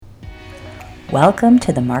Welcome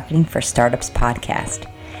to the Marketing for Startups podcast.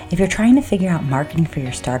 If you're trying to figure out marketing for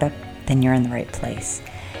your startup, then you're in the right place.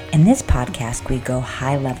 In this podcast, we go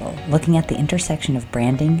high level, looking at the intersection of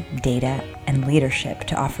branding, data, and leadership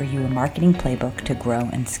to offer you a marketing playbook to grow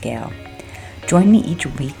and scale. Join me each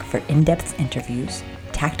week for in-depth interviews,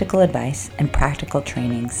 tactical advice, and practical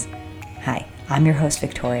trainings. Hi, I'm your host,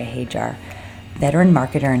 Victoria Hajar, veteran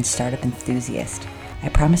marketer and startup enthusiast. I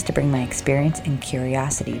promise to bring my experience and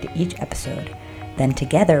curiosity to each episode. Then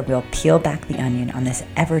together, we'll peel back the onion on this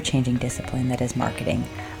ever-changing discipline that is marketing.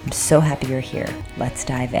 I'm so happy you're here. Let's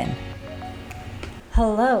dive in.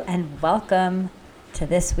 Hello, and welcome to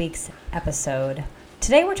this week's episode.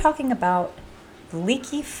 Today, we're talking about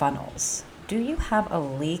leaky funnels. Do you have a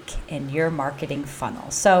leak in your marketing funnel?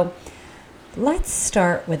 So let's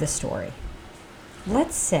start with a story.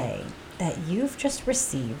 Let's say that you've just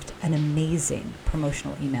received an amazing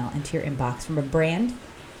promotional email into your inbox from a brand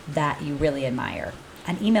that you really admire.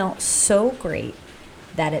 An email so great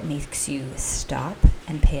that it makes you stop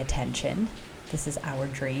and pay attention. This is our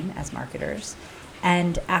dream as marketers,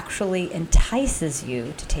 and actually entices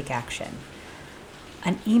you to take action.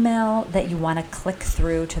 An email that you want to click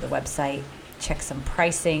through to the website, check some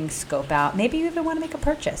pricing, scope out, maybe you even want to make a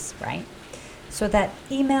purchase, right? So that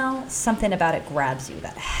email, something about it grabs you.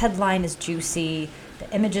 That headline is juicy. The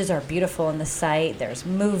images are beautiful on the site. There's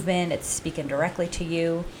movement. It's speaking directly to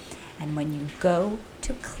you. And when you go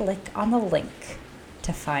to click on the link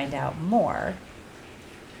to find out more,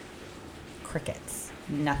 crickets,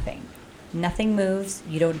 nothing. Nothing moves.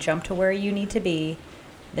 You don't jump to where you need to be.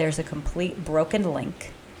 There's a complete broken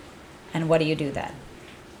link. And what do you do then?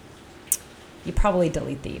 You probably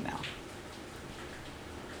delete the email.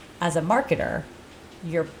 As a marketer,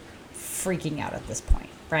 you're freaking out at this point,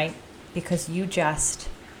 right? Because you just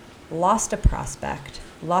lost a prospect,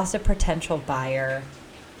 lost a potential buyer.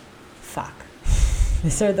 Fuck.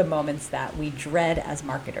 These are the moments that we dread as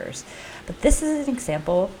marketers. But this is an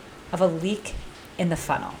example of a leak in the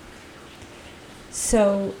funnel.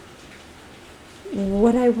 So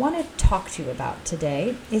what I want to talk to you about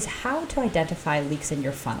today is how to identify leaks in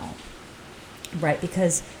your funnel, right?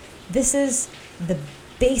 Because this is the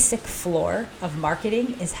basic floor of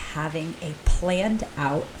marketing, is having a planned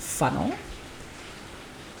out funnel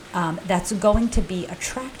that's going to be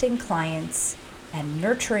attracting clients and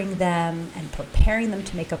nurturing them and preparing them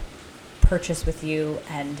to make a purchase with you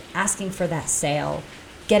and asking for that sale,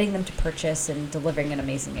 getting them to purchase and delivering an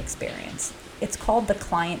amazing experience. It's called the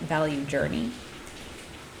client value journey,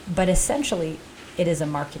 but essentially it is a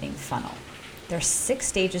marketing funnel. There's 6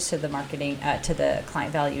 stages to the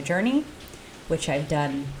client value journey, which I've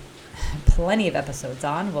done plenty of episodes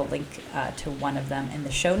on. We'll link to one of them in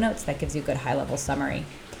the show notes. That gives you a good high-level summary.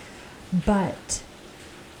 But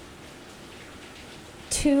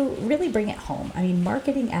to really bring it home, I mean,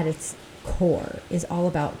 marketing at its core is all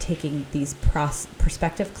about taking these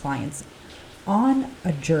prospective clients on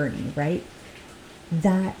a journey, right?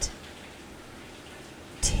 That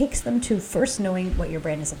takes them to first knowing what your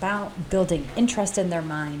brand is about, building interest in their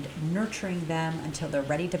mind, nurturing them until they're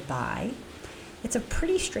ready to buy. It's a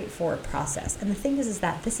pretty straightforward process. And the thing is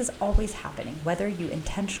that this is always happening, whether you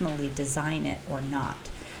intentionally design it or not.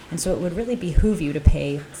 And so it would really behoove you to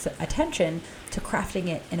pay attention to crafting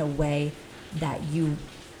it in a way that you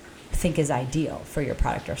think is ideal for your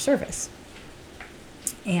product or service.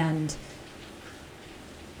 And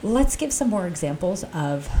let's give some more examples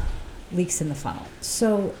of leaks in the funnel.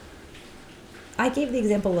 So I gave the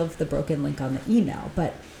example of the broken link on the email,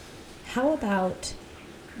 but how about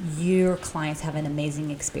your clients have an amazing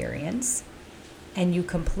experience and you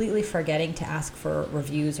completely forgetting to ask for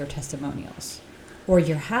reviews or testimonials, or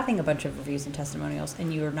you're having a bunch of reviews and testimonials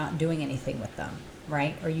and you're not doing anything with them,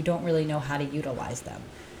 right? Or you don't really know how to utilize them.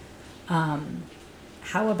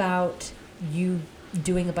 How about you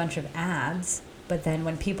doing a bunch of ads, but then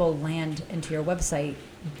when people land into your website,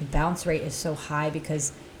 the bounce rate is so high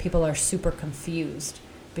because people are super confused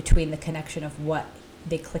between the connection of what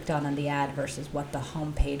they clicked on the ad versus what the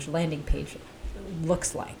homepage, landing page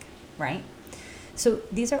looks like, right? So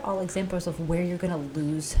these are all examples of where you're going to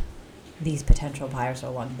lose these potential buyers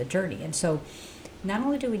along the journey. And so not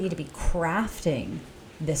only do we need to be crafting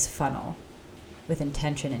this funnel with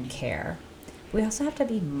intention and care, we also have to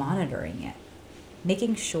be monitoring it,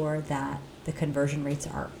 making sure that the conversion rates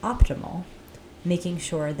are optimal, making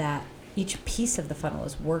sure that each piece of the funnel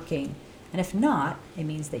is working. And if not, it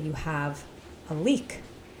means that you have a leak.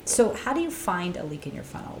 So how do you find a leak in your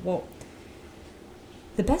funnel? Well,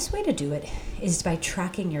 the best way to do it is by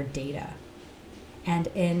tracking your data. And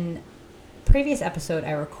in previous episode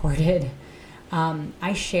I recorded,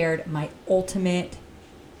 I shared my ultimate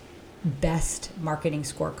best marketing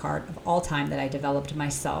scorecard of all time that I developed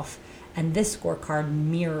myself. And this scorecard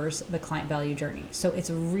mirrors the client value journey. So it's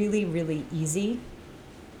really, really easy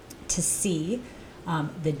to see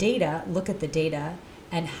the data, look at the data,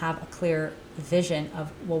 and have a clear vision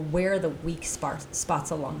of, well, where are the weak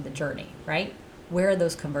spots along the journey, right? Where are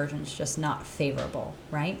those conversions just not favorable,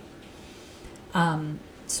 right?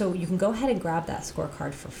 So you can go ahead and grab that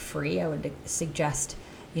scorecard for free. I would suggest,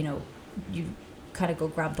 you kind of go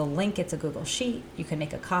grab the link. It's a Google Sheet. You can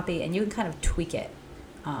make a copy and you can kind of tweak it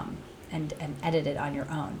and edit it on your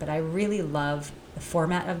own. But I really love the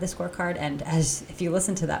format of the scorecard. And if you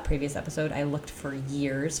listen to that previous episode, I looked for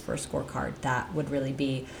years for a scorecard that would really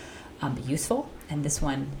be useful. And this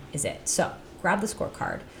one is it. So grab the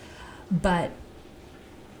scorecard. But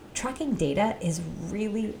tracking data is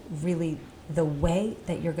really, really the way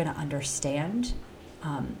that you're going to understand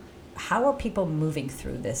how are people moving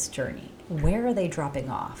through this journey? Where are they dropping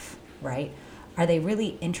off, right? Are they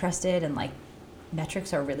really interested in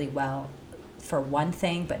metrics are really well for one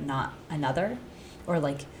thing but not another? Or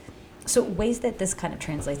so ways that this kind of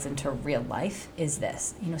translates into real life is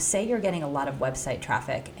this. Say you're getting a lot of website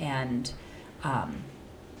traffic and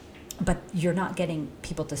but you're not getting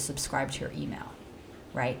people to subscribe to your email,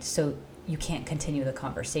 right? So you can't continue the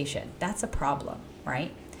conversation. That's a problem,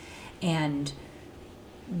 right? And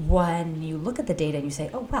when you look at the data and you say,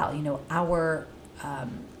 oh, wow, our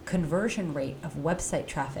conversion rate of website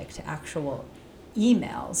traffic to actual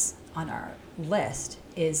emails on our list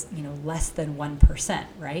is, less than 1%,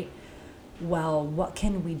 right? Well, what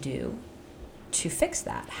can we do to fix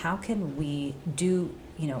that? How can we do,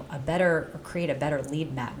 create a better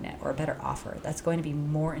lead magnet or a better offer that's going to be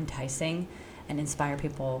more enticing and inspire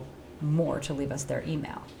people more to leave us their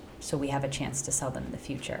email so we have a chance to sell them in the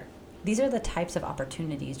future? These are the types of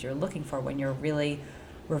opportunities you're looking for when you're really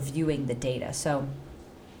reviewing the data. So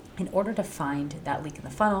in order to find that leak in the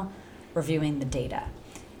funnel, reviewing the data.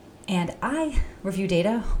 And I review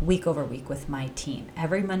data week over week with my team.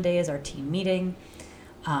 Every Monday is our team meeting.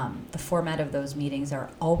 The format of those meetings are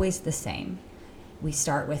always the same. We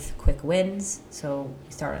start with quick wins. So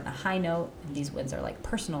we start on a high note, and these wins are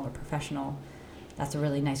personal or professional. That's a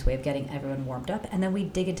really nice way of getting everyone warmed up. And then we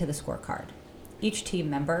dig into the scorecard. Each team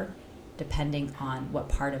member, depending on what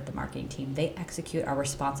part of the marketing team they execute, are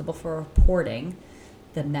responsible for reporting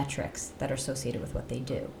the metrics that are associated with what they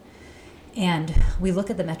do. And we look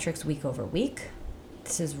at the metrics week over week.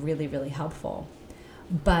 This is really, really helpful.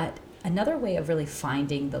 But another way of really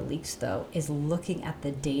finding the leaks, though, is looking at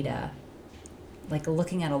the data,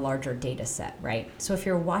 looking at a larger data set, right? So if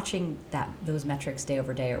you're watching those metrics day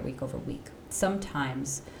over day or week over week,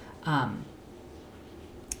 sometimes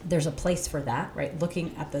there's a place for that, right?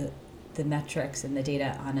 Looking at the metrics and the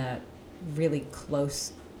data on a really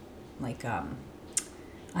close, on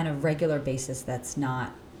a regular basis that's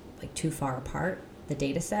not too far apart, the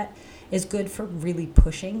data set is good for really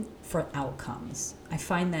pushing for outcomes. I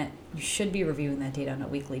find that you should be reviewing that data on a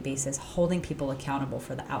weekly basis, holding people accountable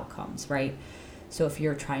for the outcomes, right? So if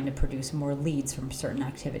you're trying to produce more leads from certain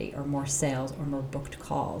activity or more sales or more booked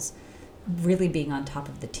calls, really being on top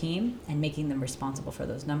of the team and making them responsible for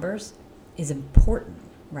those numbers is important,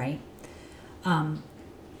 right?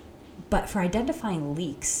 But for identifying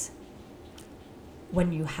leaks,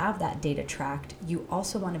 when you have that data tracked, you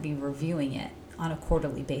also want to be reviewing it on a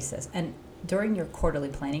quarterly basis. And during your quarterly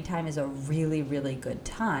planning time is a really, really good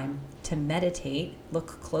time to meditate,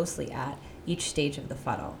 look closely at each stage of the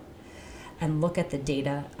funnel, and look at the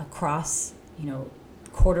data across,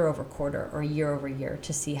 quarter over quarter or year over year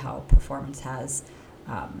to see how performance has,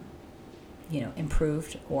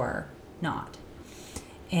 improved or not.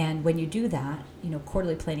 And when you do that,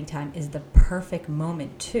 quarterly planning time is the perfect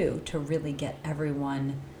moment too to really get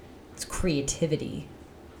everyone's creativity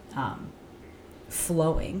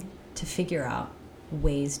flowing to figure out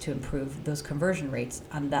ways to improve those conversion rates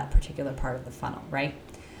on that particular part of the funnel, right?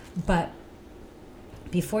 But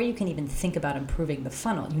before you can even think about improving the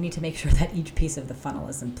funnel, you need to make sure that each piece of the funnel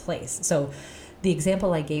is in place. So the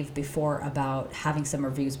example I gave before about having some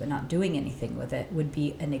reviews but not doing anything with it would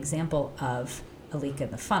be an example of a leak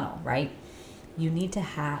in the funnel, right? You need to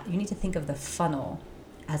think of the funnel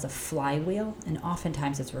as a flywheel, and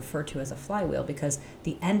oftentimes it's referred to as a flywheel because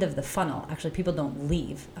the end of the funnel, actually people don't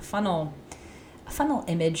leave. A funnel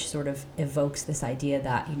image sort of evokes this idea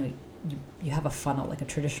that, you have a funnel, like a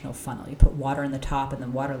traditional funnel. You put water in the top and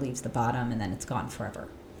then water leaves the bottom and then it's gone forever.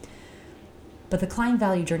 But the client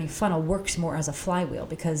value journey funnel works more as a flywheel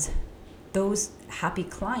because those happy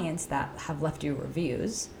clients that have left you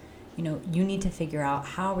reviews, you need to figure out,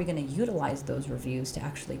 how are we going to utilize those reviews to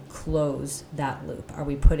actually close that loop? Are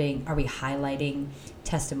we highlighting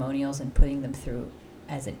testimonials and putting them through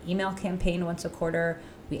as an email campaign once a quarter? Are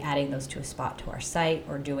we adding those to a spot to our site,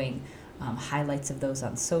 or doing highlights of those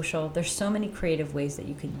on social? There's so many creative ways that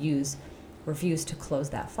you can use reviews to close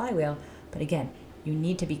that flywheel. But again, you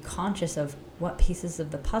need to be conscious of what pieces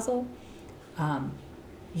of the puzzle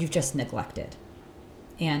you've just neglected.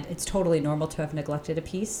 And it's totally normal to have neglected a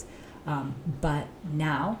piece. But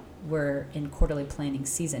now we're in quarterly planning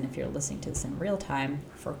season. If you're listening to this in real time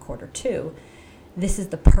for quarter 2, this is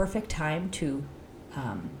the perfect time to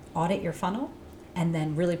audit your funnel and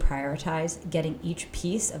then really prioritize getting each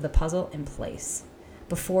piece of the puzzle in place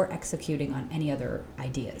before executing on any other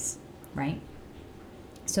ideas, right?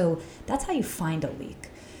 So that's how you find a leak.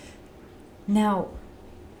 Now,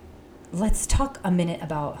 let's talk a minute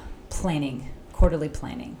about planning, quarterly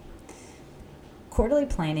planning. Quarterly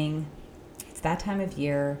planning, it's that time of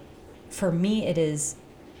year. For me, it is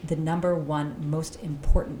the number one most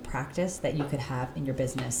important practice that you could have in your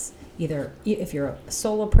business, either if you're a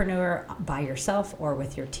solopreneur by yourself or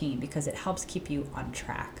with your team, because it helps keep you on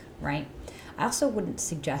track, right? I also wouldn't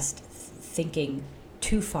suggest thinking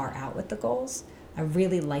too far out with the goals. I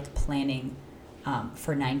really like planning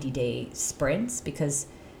for 90-day sprints, because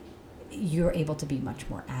you're able to be much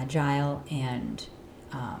more agile, and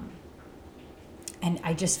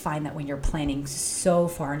I just find that when you're planning so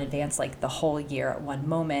far in advance, like the whole year at one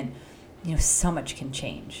moment, so much can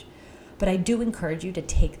change. But I do encourage you to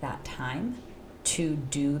take that time to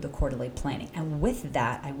do the quarterly planning. And with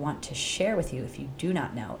that, I want to share with you, if you do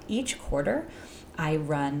not know, each quarter I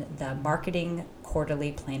run the Marketing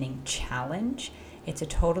Quarterly Planning Challenge. It's a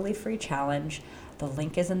totally free challenge. The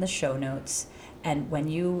link is in the show notes. And when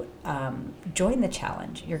you join the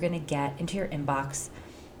challenge, you're going to get into your inbox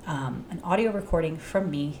an audio recording from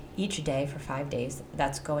me each day for 5 days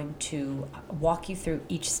that's going to walk you through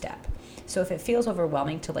each step. So if it feels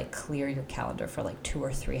overwhelming to clear your calendar for 2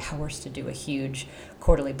 or 3 hours to do a huge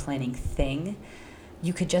quarterly planning thing,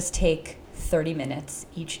 you could just take 30 minutes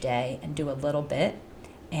each day and do a little bit.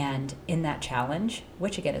 And in that challenge,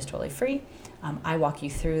 which again is totally free, I walk you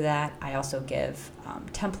through that. I also give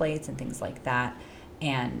templates and things like that.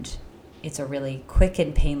 And it's a really quick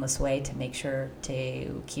and painless way to make sure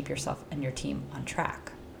to keep yourself and your team on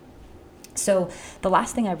track. So the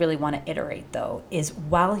last thing I really want to iterate, though, is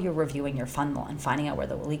while you're reviewing your funnel and finding out where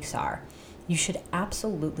the leaks are, you should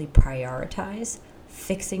absolutely prioritize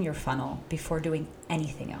fixing your funnel before doing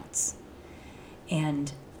anything else.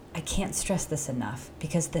 And I can't stress this enough,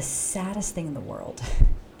 because the saddest thing in the world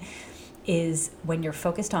is when you're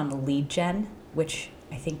focused on lead gen, which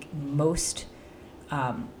I think most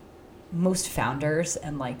founders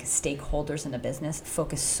and stakeholders in a business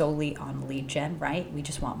focus solely on lead gen, right? We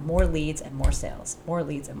just want more leads and more sales, more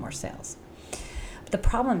leads and more sales. But the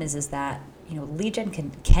problem is that, lead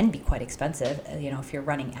gen can be quite expensive, if you're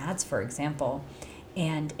running ads, for example.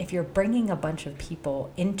 And if you're bringing a bunch of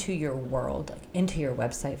people into your world, into your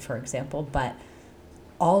website, for example, but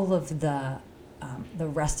all of the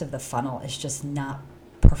rest of the funnel is just not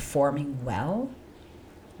performing well,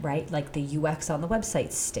 right? Like the UX on the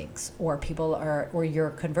website stinks, or or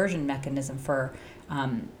your conversion mechanism for,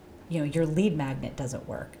 your lead magnet doesn't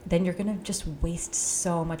work, then you're going to just waste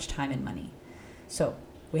so much time and money. So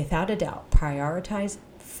without a doubt, prioritize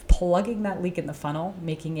plugging that leak in the funnel,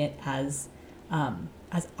 making it as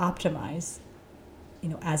optimized,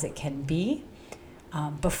 as it can be,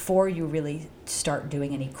 before you really start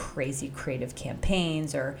doing any crazy creative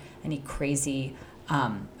campaigns or any crazy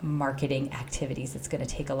marketing activities. It's going to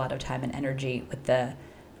take a lot of time and energy with the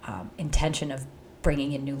intention of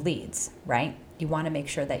bringing in new leads, right? You want to make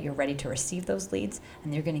sure that you're ready to receive those leads,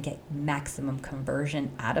 and you're going to get maximum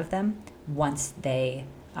conversion out of them once they,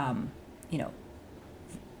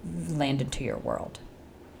 land into your world.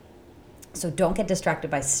 So don't get distracted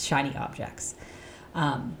by shiny objects.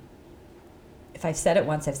 If I've said it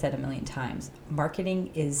once, I've said it a million times. Marketing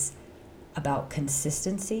is about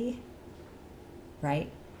consistency,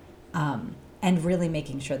 right? And really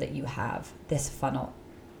making sure that you have this funnel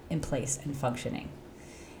in place and functioning.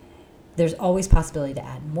 There's always possibility to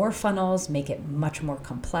add more funnels, make it much more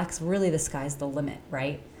complex. Really, the sky's the limit,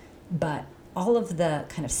 right? But all of the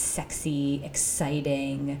kind of sexy,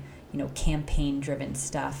 exciting, campaign-driven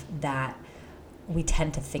stuff that we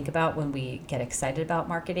tend to think about when we get excited about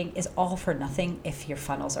marketing is all for nothing if your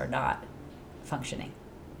funnels are not functioning.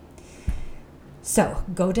 So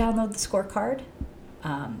go download the scorecard,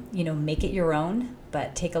 make it your own,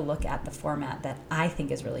 but take a look at the format that I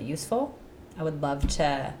think is really useful. I would love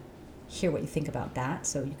to hear what you think about that.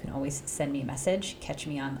 So you can always send me a message. Catch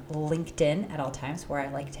me on LinkedIn at all times, where I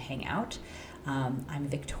like to hang out. I'm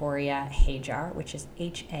Victoria Hajar, which is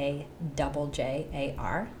HAJJAR.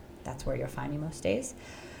 That's where you'll find me most days.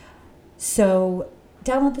 So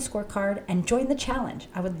download the scorecard and join the challenge.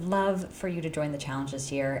 I would love for you to join the challenge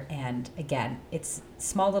this year. And again, it's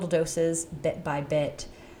small little doses, bit by bit,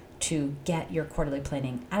 to get your quarterly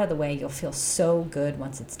planning out of the way. You'll feel so good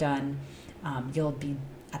once it's done. You'll be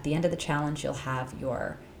at the end of the challenge, you'll have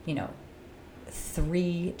your,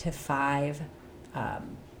 3 to 5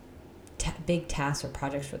 big tasks or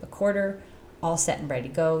projects for the quarter all set and ready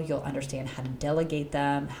to go. You'll understand how to delegate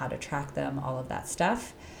them, how to track them, all of that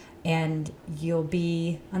stuff, and you'll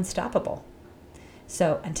be unstoppable.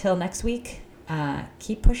 So until next week,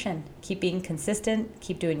 keep pushing, keep being consistent,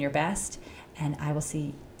 keep doing your best, and I will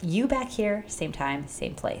see you back here, same time,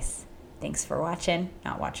 same place. Thanks for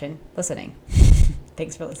listening.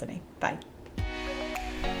 Thanks for listening. Bye.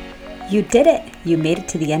 You did it. You made it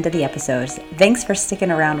to the end of the episodes. Thanks for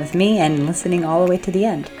sticking around with me and listening all the way to the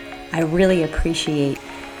end. I really appreciate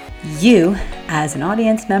you as an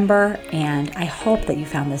audience member, and I hope that you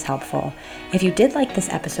found this helpful. If you did like this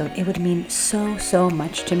episode, it would mean so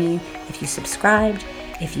much to me if you subscribed,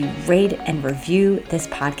 if you rate and review this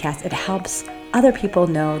podcast. It helps other people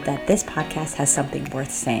know that this podcast has something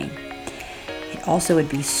worth saying. It also would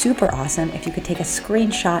be super awesome if you could take a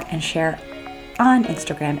screenshot and share on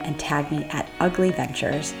Instagram and tag me at Ugly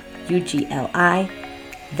Ventures, UGLI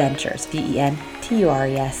Ventures,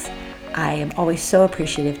 VENTURES. I am always so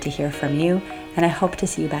appreciative to hear from you, and I hope to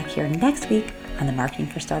see you back here next week on the Marketing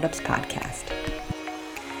for Startups podcast.